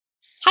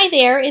Hi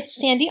there, it's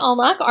Sandy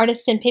Allnock,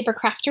 artist and paper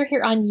crafter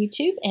here on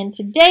YouTube, and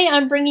today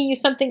I'm bringing you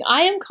something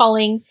I am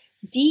calling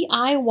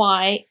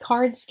DIY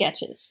card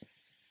sketches.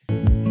 I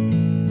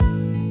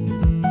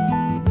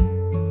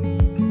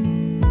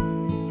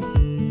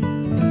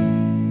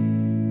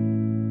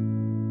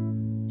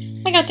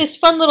got this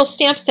fun little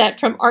stamp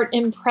set from Art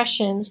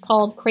Impressions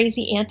called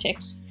Crazy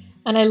Antics,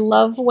 and I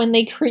love when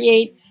they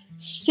create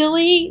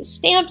silly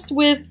stamps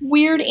with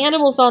weird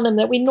animals on them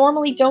that we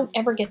normally don't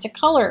ever get to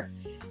color.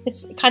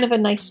 It's kind of a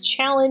nice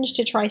challenge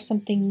to try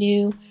something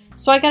new.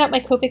 So I got out my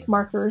Copic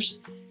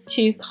markers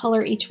to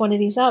color each one of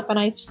these up, and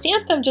I've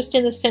stamped them just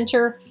in the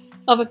center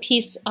of a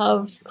piece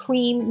of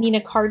cream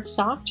Neenah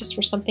cardstock, just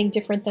for something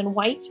different than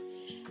white.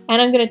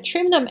 And I'm going to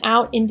trim them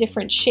out in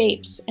different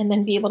shapes and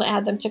then be able to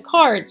add them to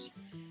cards.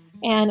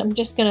 And I'm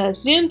just going to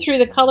zoom through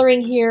the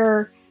coloring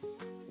here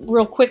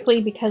real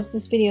quickly because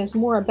this video is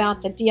more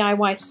about the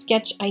DIY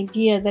sketch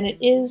idea than it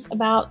is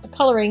about the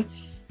coloring.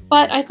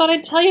 But I thought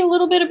I'd tell you a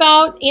little bit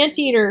about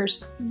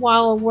anteaters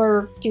while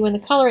we're doing the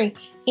coloring.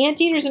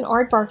 Anteaters and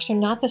aardvarks are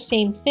not the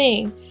same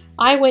thing.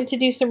 I went to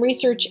do some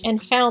research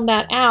and found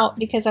that out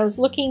because I was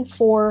looking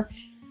for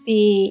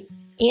the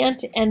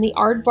ant and the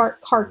aardvark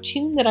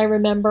cartoon that I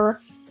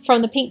remember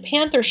from the Pink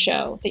Panther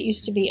show that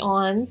used to be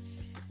on.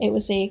 It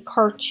was a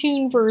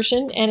cartoon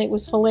version and it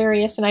was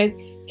hilarious, and I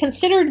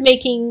considered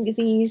making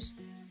these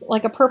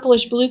like a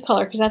purplish blue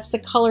color because that's the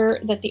color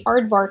that the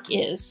aardvark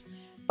is.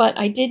 But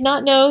I did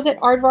not know that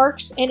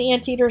aardvarks and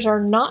anteaters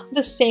are not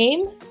the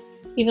same,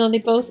 even though they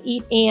both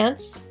eat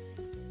ants.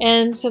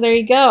 And so there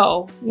you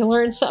go. You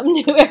learn something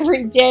new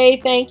every day.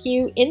 Thank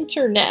you,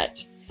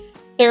 Internet.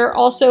 There are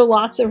also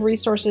lots of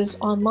resources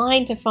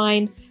online to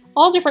find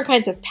all different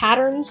kinds of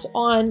patterns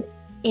on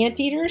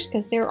anteaters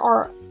because there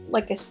are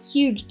like a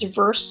huge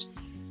diverse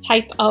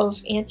type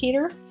of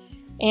anteater.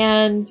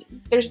 And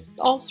there's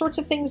all sorts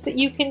of things that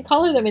you can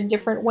color them in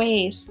different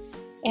ways.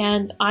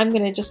 And I'm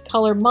going to just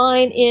color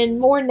mine in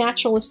more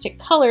naturalistic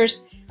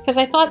colors because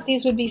I thought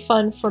these would be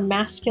fun for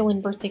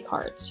masculine birthday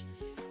cards.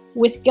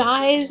 With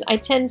guys, I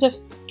tend to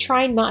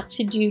try not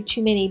to do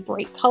too many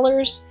bright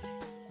colors.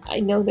 I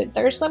know that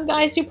there's some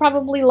guys who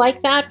probably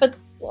like that, but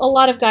a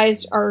lot of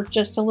guys are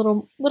just a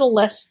little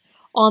less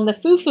on the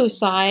foo-foo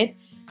side.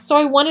 So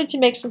I wanted to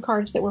make some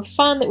cards that were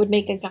fun, that would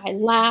make a guy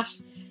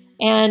laugh,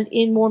 and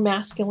in more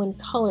masculine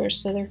colors.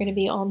 So they're going to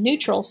be all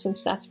neutral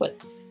since that's what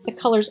the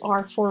colors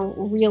are for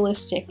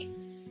realistic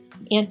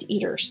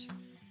anteaters.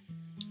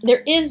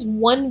 There is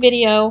one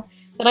video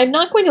that I'm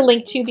not going to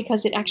link to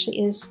because it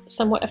actually is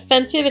somewhat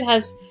offensive. It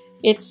has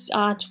its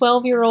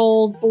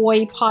 12-year-old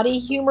boy potty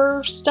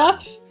humor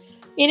stuff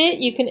in it.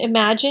 You can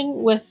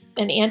imagine with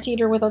an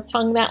anteater with a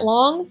tongue that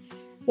long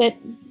that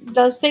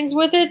does things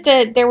with it,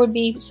 that there would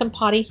be some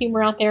potty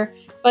humor out there.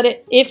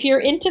 But if you're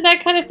into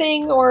that kind of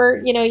thing,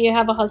 or you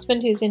have a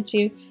husband who's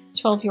into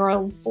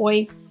 12-year-old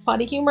boy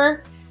potty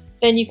humor,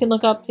 then you can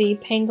look up the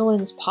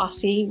Pangolin's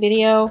Posse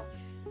video.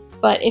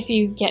 But if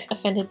you get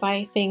offended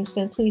by things,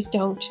 then please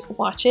don't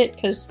watch it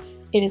because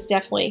it is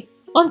definitely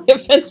on the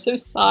offensive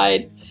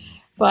side.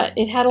 But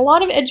it had a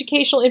lot of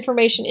educational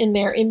information in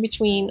there in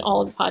between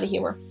all of the potty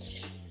humor.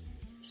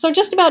 So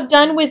just about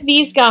done with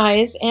these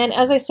guys, and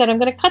as I said, I'm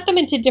going to cut them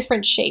into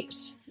different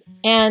shapes.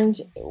 And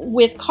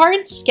with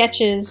card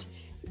sketches,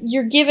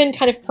 you're given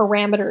kind of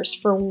parameters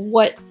for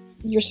what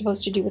you're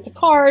supposed to do with the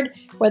card,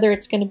 whether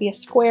it's going to be a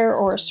square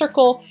or a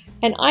circle,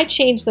 and I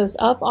change those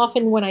up.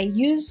 Often when I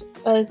use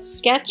a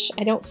sketch,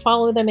 I don't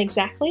follow them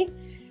exactly.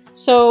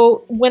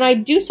 So when I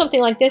do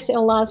something like this, it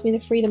allows me the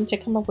freedom to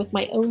come up with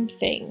my own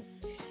thing.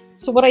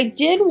 So what I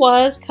did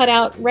was cut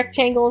out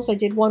rectangles. I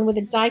did one with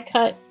a die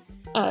cut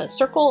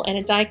circle and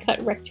a die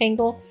cut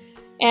rectangle,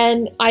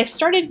 and I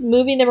started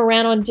moving them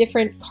around on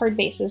different card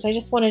bases. I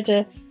just wanted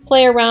to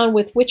play around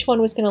with which one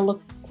was going to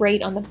look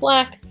great on the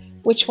black,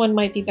 which one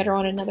might be better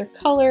on another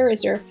color.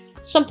 Is there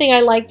something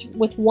I liked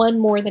with one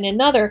more than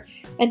another?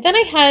 And then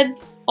I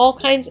had all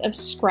kinds of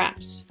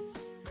scraps.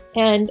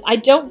 And I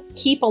don't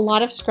keep a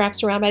lot of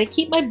scraps around, but I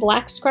keep my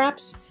black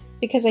scraps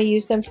because I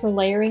use them for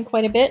layering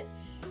quite a bit.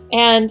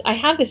 And I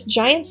have this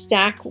giant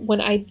stack. When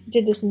I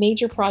did this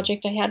major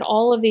project, I had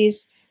all of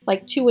these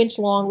like 2-inch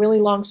long, really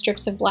long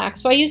strips of black.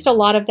 So I used a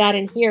lot of that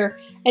in here,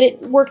 and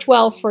it worked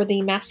well for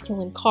the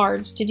masculine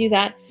cards to do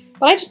that.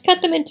 But I just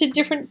cut them into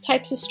different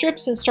types of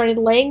strips and started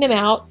laying them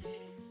out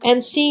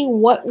and seeing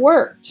what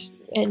worked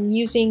and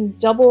using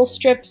double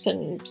strips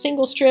and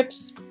single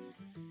strips.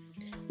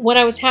 When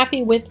I was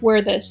happy with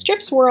where the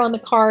strips were on the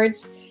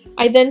cards,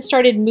 I then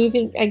started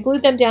moving, I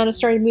glued them down and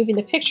started moving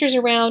the pictures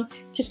around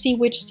to see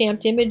which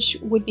stamped image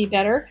would be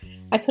better.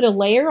 I put a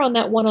layer on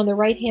that one on the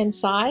right-hand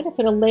side, I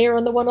put a layer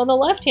on the one on the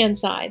left-hand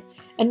side,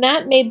 and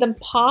that made them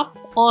pop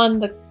on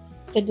the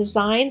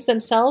designs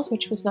themselves,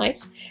 which was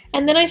nice.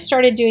 And then I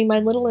started doing my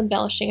little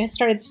embellishing. I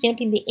started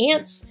stamping the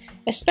ants,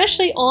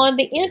 especially on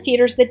the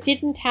anteaters that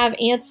didn't have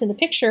ants in the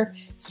picture,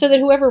 so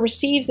that whoever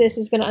receives this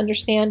is going to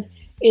understand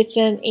it's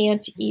an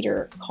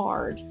anteater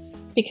card.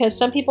 Because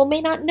some people may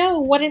not know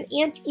what an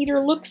anteater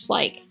looks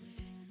like.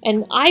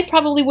 And I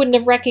probably wouldn't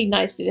have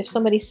recognized it if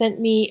somebody sent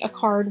me a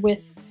card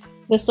with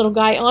this little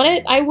guy on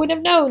it, I would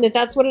have known that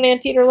that's what an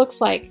anteater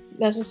looks like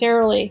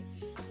necessarily.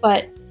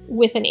 But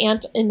with an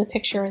ant in the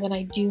picture, then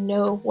I do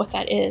know what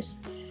that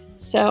is.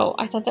 So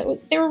I thought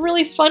that they were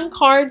really fun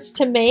cards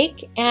to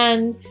make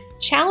and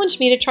challenged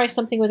me to try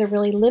something with a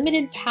really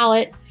limited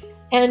palette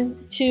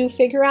and to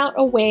figure out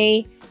a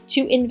way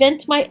to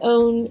invent my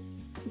own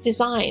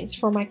designs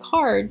for my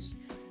cards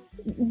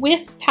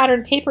with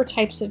patterned paper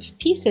types of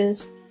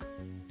pieces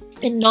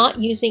and not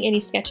using any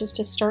sketches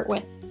to start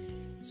with.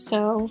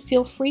 So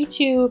feel free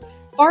to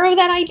borrow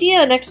that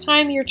idea next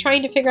time you're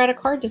trying to figure out a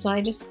card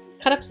design. Just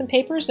cut up some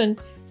papers and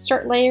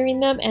start layering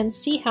them and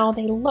see how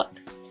they look.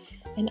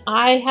 And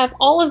I have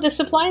all of the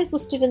supplies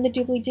listed in the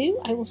doobly-doo.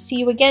 I will see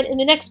you again in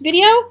the next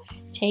video.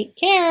 Take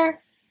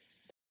care.